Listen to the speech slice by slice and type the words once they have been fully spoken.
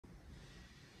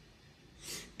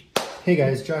Hey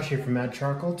guys, Josh here from Mad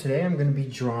Charcoal. Today I'm going to be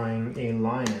drawing a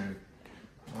lion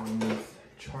with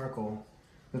charcoal.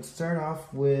 Let's start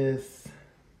off with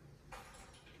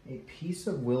a piece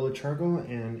of willow charcoal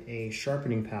and a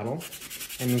sharpening paddle.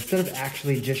 And instead of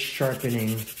actually just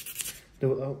sharpening the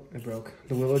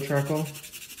willow charcoal,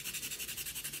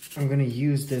 I'm going to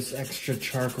use this extra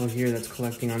charcoal here that's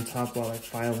collecting on top while I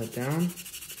file it down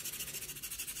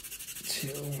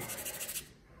to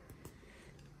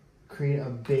create a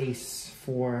base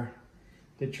for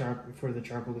the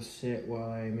charcoal to sit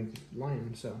while I make the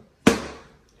lion. So here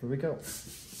we go.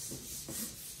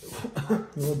 A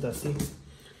little dusty.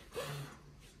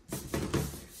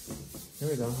 There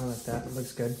we go. I like that. It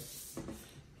looks good. It's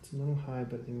a little high,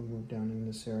 but I think we'll move down in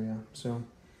this area. So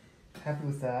happy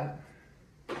with that.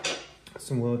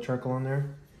 Some willow charcoal on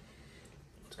there.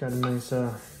 It's got a nice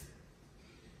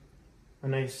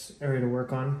area to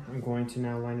work on. I'm going to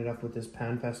now line it up with this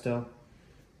pan pastel.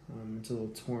 It's a little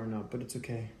torn up, but it's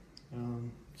okay.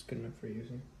 It's good enough for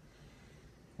using.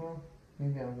 Well,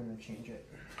 maybe I'm gonna change it.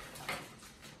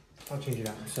 I'll change it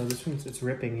out. So this one's, it's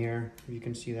ripping here. You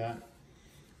can see that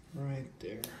right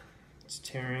there. It's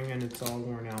tearing and it's all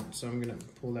worn out. So I'm gonna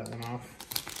pull that one off.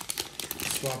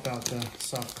 Swap out the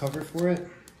soft cover for it.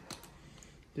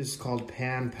 This is called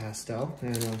pan pastel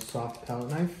and a soft palette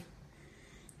knife.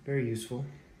 Very useful.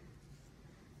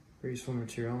 Very useful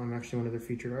material. I'm actually one of their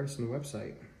featured artists on the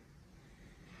website.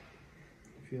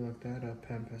 If you look that up,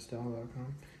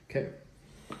 panpastel.com. Okay.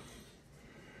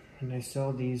 And I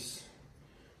sell these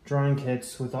drawing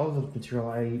kits with all of the material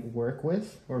I work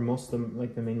with, or most of them,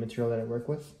 like the main material that I work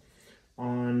with,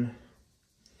 on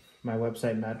my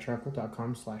website,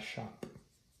 madcharcoal.com/shop.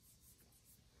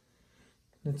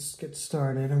 Let's get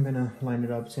started. I'm gonna line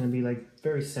it up. It's gonna be like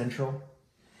very central.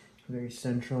 Very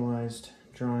centralized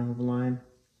drawing of a line.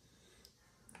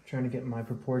 I'm trying to get my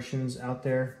proportions out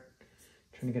there.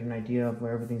 Trying to get an idea of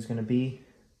where everything's going to be.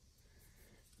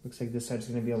 Looks like this side's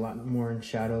going to be a lot more in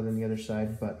shadow than the other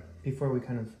side, but before we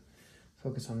kind of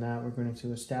focus on that, we're going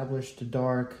to establish the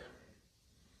darkest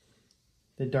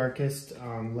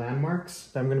landmarks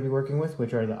that I'm going to be working with,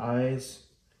 which are the eyes,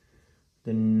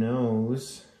 the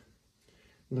nose,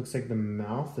 looks like the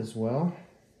mouth as well.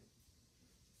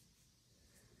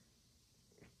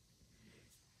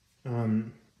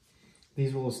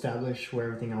 These will establish where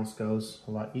everything else goes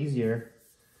a lot easier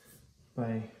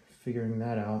by figuring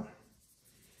that out.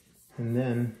 And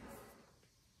then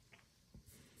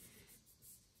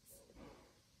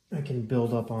I can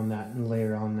build up on that and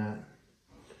layer on that.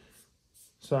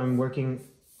 So I'm working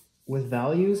with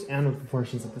values and with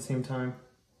proportions at the same time.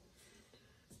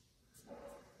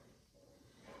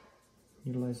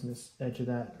 Utilizing this edge of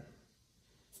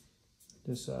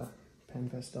this pan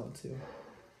pastel too.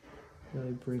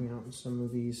 Really bring out some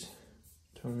of these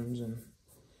tones, and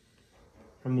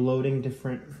I'm loading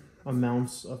different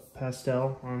amounts of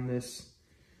pastel on this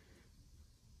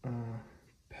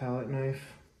palette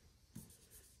knife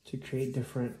to create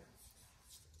different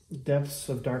depths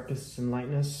of darkness and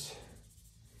lightness.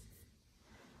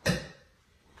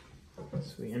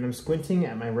 Sweet, and I'm squinting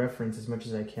at my reference as much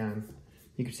as I can.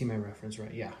 You can see my reference,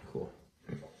 right? Yeah, cool.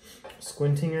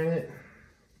 Squinting at it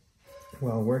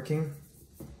while working,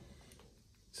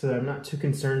 so that I'm not too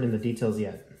concerned in the details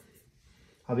yet.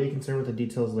 I'll be concerned with the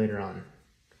details later on.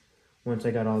 Once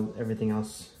I got everything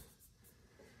else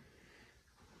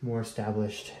more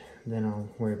established, then I'll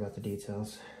worry about the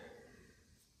details.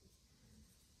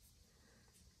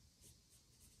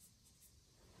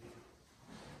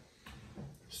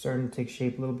 Starting to take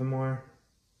shape a little bit more.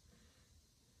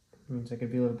 Means I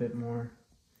could be a little bit more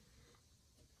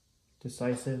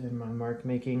decisive in my mark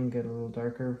making, get a little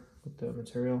darker with the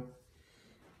material.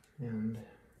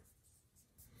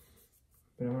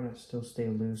 But I want to still stay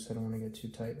loose. I don't want to get too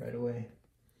tight right away.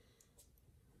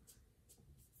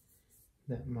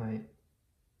 That might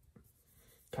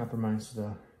compromise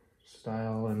the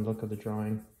style and look of the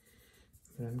drawing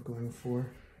that I'm going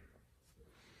for.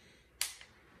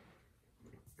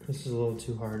 This is a little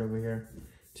too hard over here.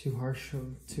 Too hard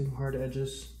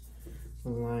edges. The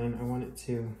line, I want it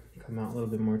to come out a little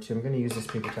bit more too. I'm going to use this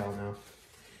paper towel now.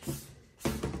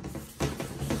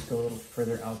 Just go a little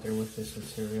further out there with this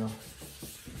material.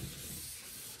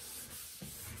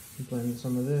 Blend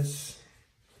some of this.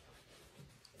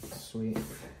 Sweet.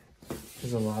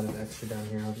 There's a lot of extra down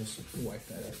here. I'll just wipe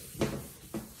that up.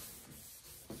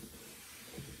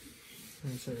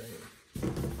 That's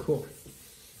alright. Cool.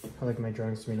 I like my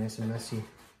drawings to be nice and messy.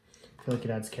 I feel like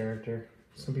it adds character.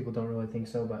 Some people don't really think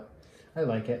so, but I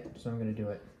like it, so I'm going to do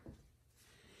it.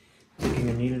 Taking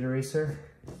a kneaded eraser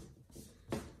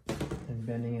and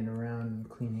bending it around and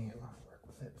cleaning it while I work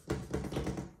with it.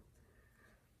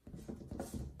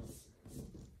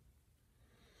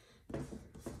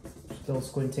 still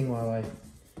squinting while I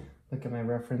look at my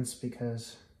reference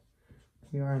because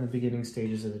we are in the beginning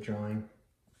stages of the drawing.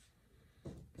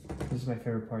 This is my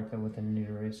favorite part though with the nude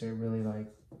eraser. It really like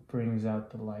brings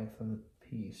out the life of the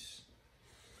piece.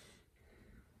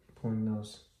 Pulling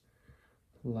those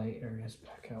light areas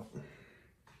back out.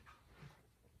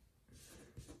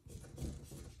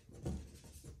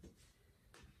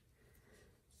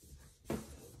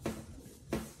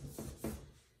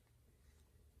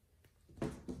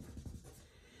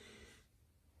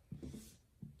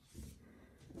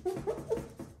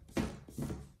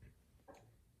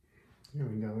 There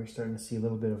we go, we're starting to see a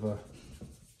little bit of a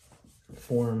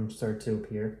form start to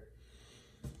appear.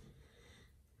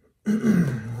 Put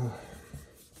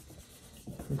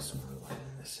some more light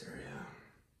in this area.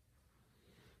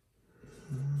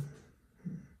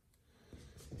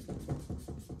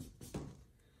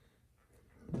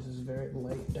 This is very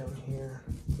light down here,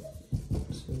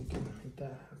 so we can make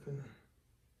that happen.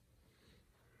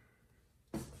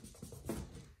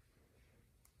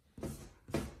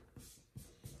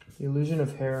 The illusion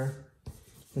of hair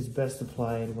is best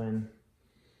applied when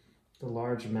the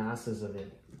large masses of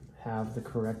it have the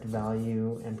correct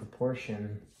value and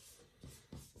proportion,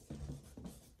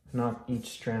 not each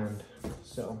strand.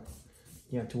 So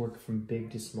you have to work from big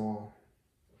to small.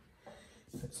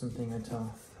 That's something I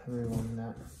tell everyone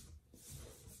that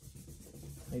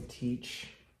I teach.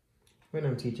 When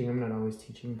I'm teaching, I'm not always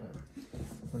teaching, but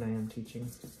when I am teaching.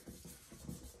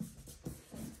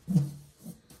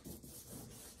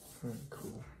 Alright,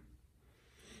 cool.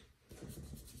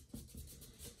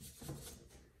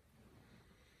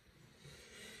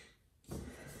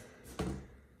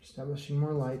 Establishing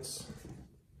more lights.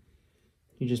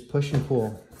 You just push and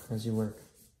pull as you work.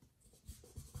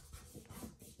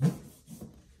 And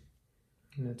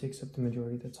that takes up the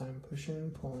majority of the time, pushing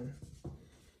and pulling.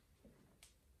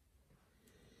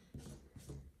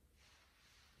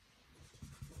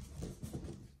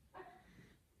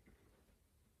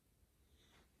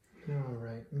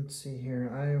 Alright, let's see here.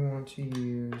 I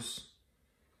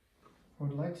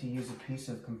would like to use a piece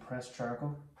of compressed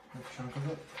charcoal, a chunk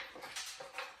of it.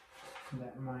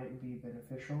 That might be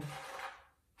beneficial.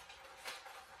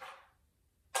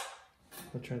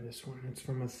 I'll try this one. It's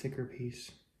from a thicker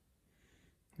piece.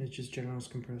 It's just General's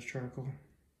compressed charcoal.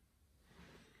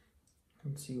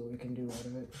 Let's see what we can do out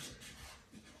of it.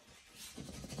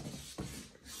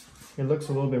 It looks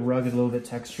a little bit rugged, a little bit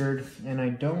textured, and I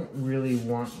don't really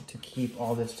want to keep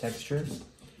all this texture.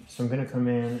 So I'm gonna come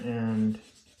in and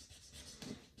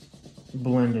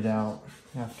blend it out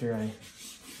after I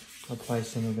apply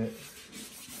some of it.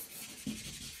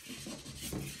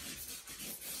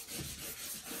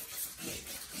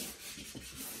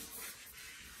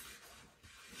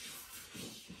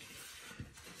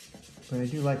 But I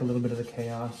do like a little bit of the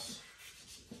chaos.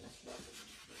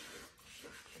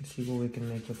 Let's see what we can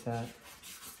make with that.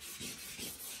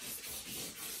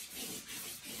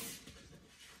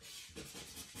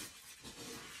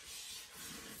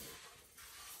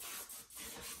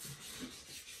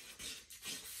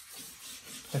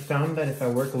 I found that if I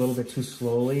work a little bit too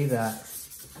slowly, that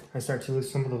I start to lose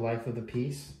some of the life of the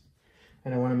piece.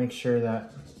 And I want to make sure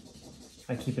that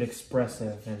I keep it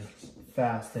expressive and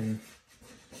fast and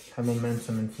have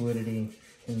momentum and fluidity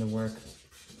in the work.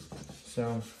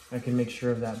 So I can make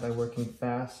sure of that by working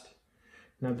fast,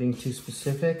 not being too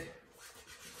specific,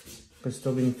 but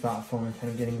still being thoughtful and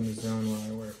kind of getting in the zone while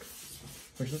I work.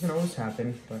 Which doesn't always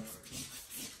happen, but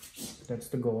that's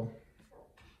the goal.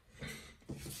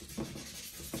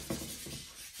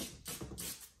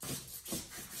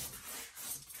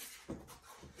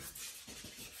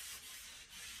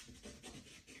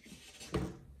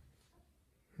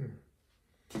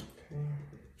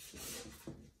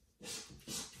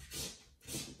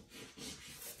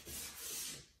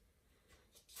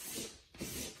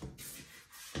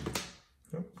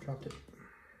 Dropped it.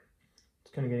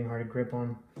 It's kind of getting hard to grip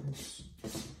on. It's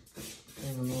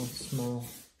getting a little small,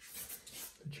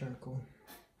 the charcoal.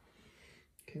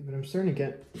 Okay, but I'm starting to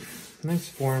get nice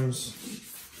forms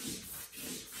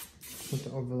with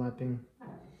the overlapping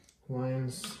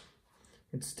lines.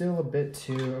 It's still a bit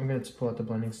too, I'm going to pull out the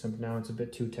blending stump now. It's a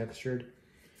bit too textured.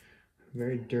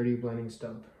 Very dirty blending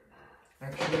stump.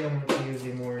 Actually, I'm going to use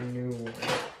a more new one.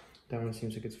 That one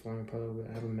seems like it's falling apart a little bit.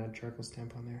 I have a matte charcoal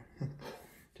stamp on there.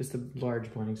 Just a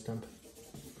large blending stump.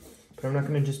 But I'm not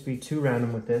going to just be too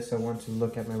random with this. I want to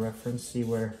look at my reference, see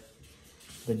where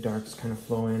the darks kind of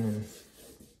flow in, and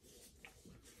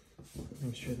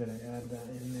make sure that I add that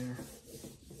in there.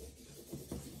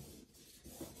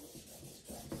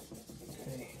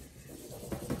 Okay.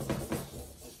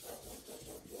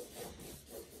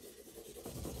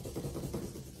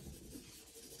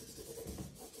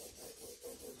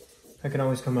 I can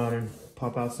always come out and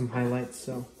pop out some highlights,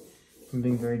 so I'm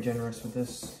being very generous with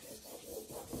this.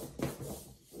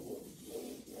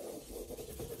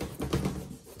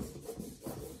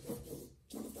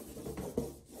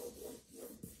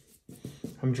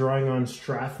 I'm drawing on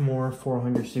Strathmore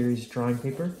 400 series drawing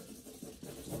paper.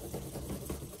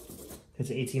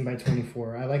 It's 18 by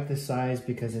 24. I like this size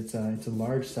because it's a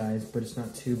large size, but it's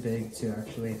not too big to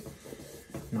actually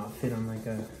not fit on like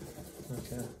a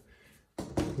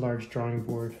large drawing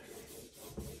board.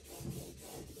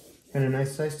 And a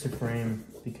nice size to frame,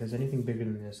 because anything bigger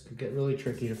than this could get really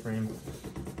tricky to frame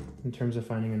in terms of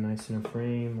finding a nice enough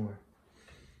frame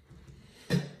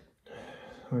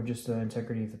or just the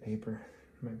integrity of the paper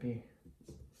might be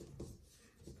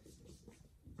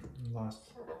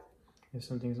lost if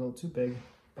something's a little too big,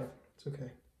 but it's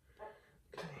okay.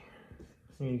 Okay,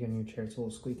 I need to get a new chair. It's a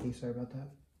little squeaky. Sorry about that.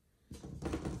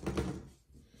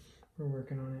 We're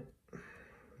working on it,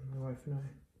 my wife and I.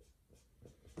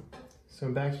 So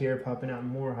I'm back here popping out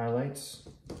more highlights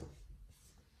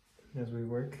as we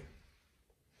work.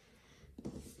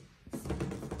 A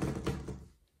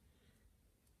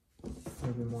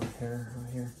little bit more hair out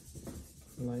here,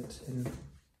 lights hidden.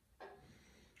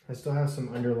 I still have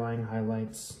some underlying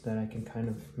highlights that I can kind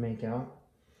of make out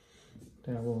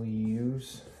that I will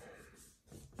use.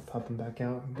 Pop them back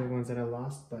out, the ones that I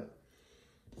lost, but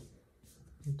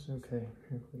it's okay.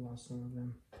 If we lost some of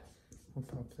them, I'll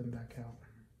pop them back out.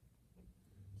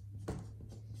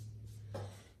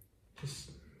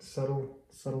 Just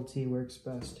subtlety works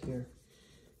best here.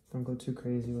 Don't go too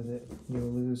crazy with it.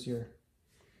 You'll lose your,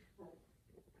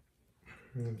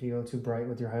 if you go too bright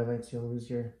with your highlights, you'll lose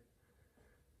your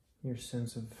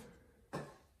sense of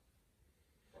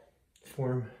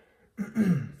form.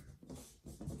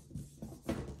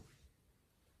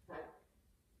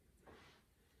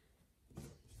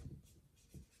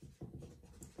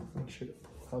 Make sure to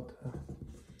pull out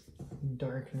the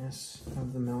darkness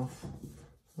of the mouth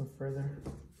a little further.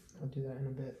 I'll do that in a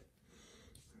bit.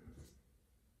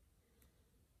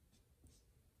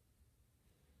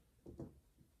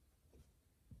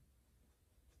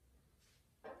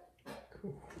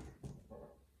 Cool.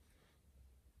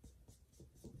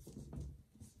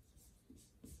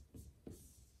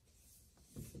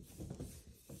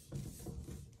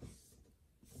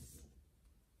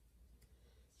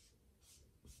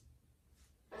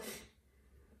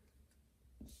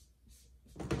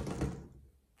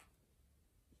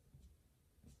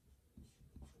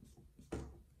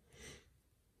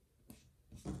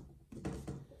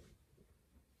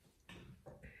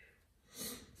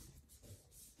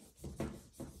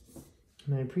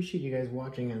 And I appreciate you guys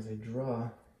watching as I draw.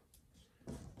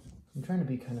 I'm trying to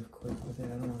be kind of quick with it.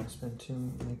 I don't want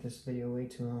to make this video way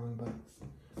too long, but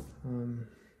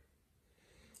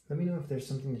let me know if there's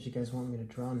something that you guys want me to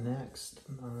draw next.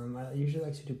 I usually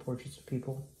like to do portraits of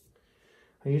people.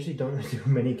 I usually don't do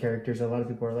many characters. A lot of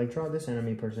people are like, draw this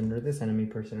enemy person or this enemy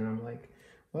person, and I'm like,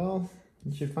 well,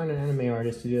 you should find an anime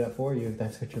artist to do that for you if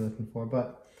that's what you're looking for.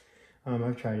 But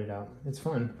I've tried it out. It's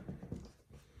fun.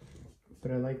 But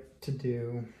I like to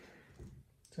do,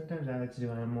 sometimes I like to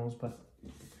do animals, but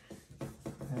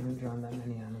I haven't drawn that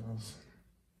many animals.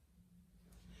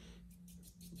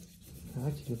 I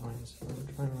like to do lines.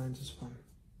 Drawing lines is fun.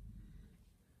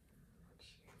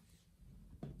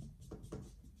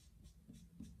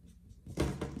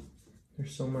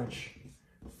 There's so much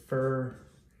fur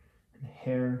and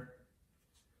hair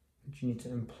that you need to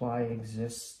imply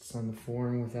exists on the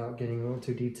form without getting a little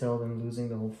too detailed and losing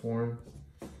the whole form.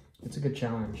 It's a good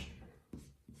challenge.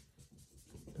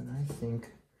 But I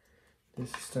think this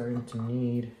is starting to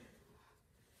need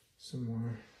some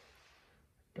more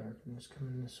darkness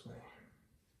coming this way.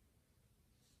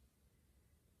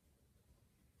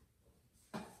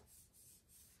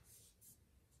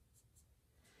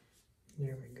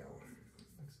 There we go.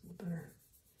 Looks a little better.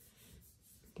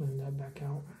 Blend that back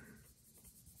out.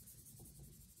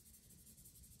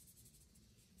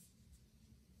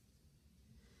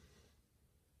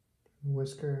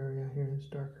 Whisker area here is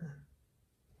darker.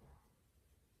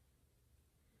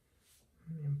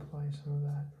 Let me apply some of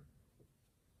that.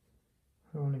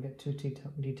 I don't want to get too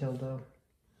detailed though.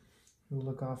 We'll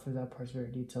look off if that part's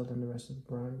very detailed and the rest of the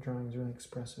drawing is really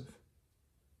expressive.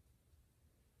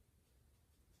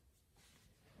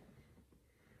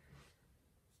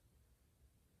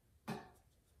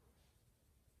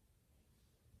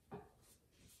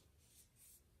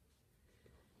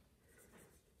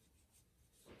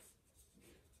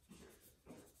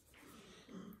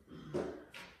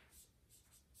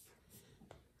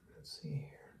 Let's see here.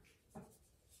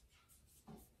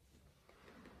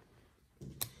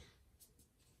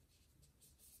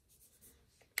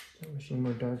 Pushing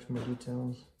more darks, more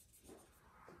details.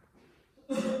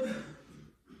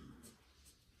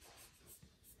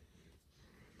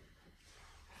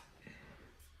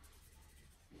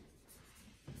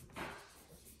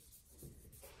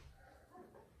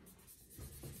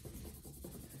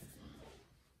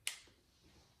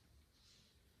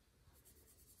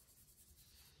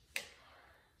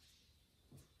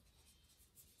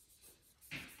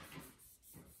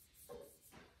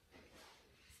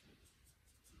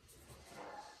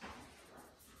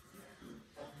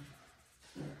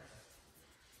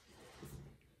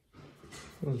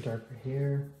 A little darker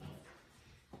here,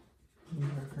 a little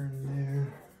darker in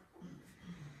there.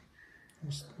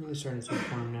 It's really starting to take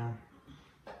form now.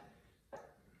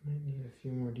 Might need a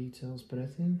few more details, but I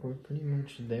think we're pretty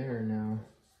much there now.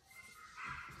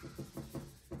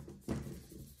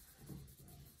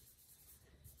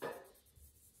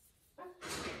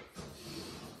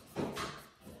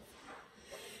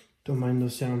 Don't mind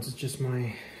those sounds, it's just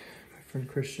my friend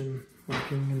Christian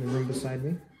working in the room beside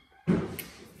me.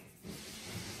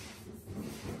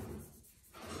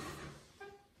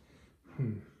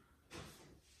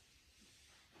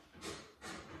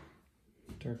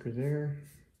 Darker there.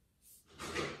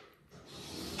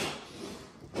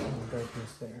 And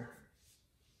darkness there.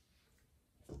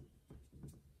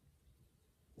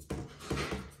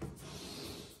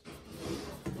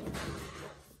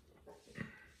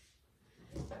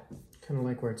 Kind of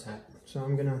like where it's at. So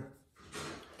I'm gonna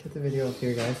get the video up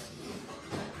here, guys.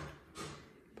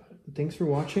 But thanks for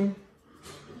watching.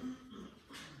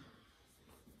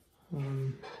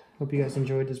 Hope you guys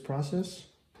enjoyed this process.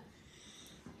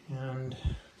 And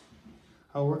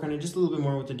I'll work on it just a little bit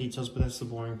more with the details, but that's the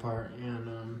boring part.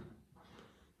 And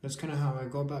that's kind of how I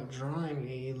go about drawing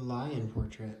a lion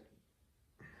portrait.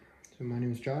 So my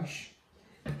name is Josh.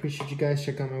 Appreciate you guys.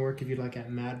 Check out my work if you'd like at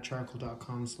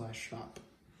madcharcoal.com/shop.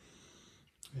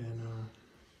 And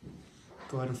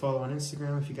go ahead and follow on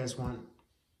Instagram if you guys want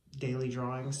daily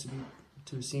drawings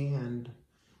to see, and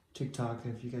TikTok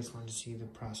if you guys want to see the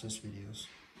process videos.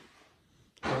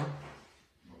 Well,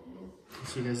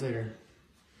 see you guys later.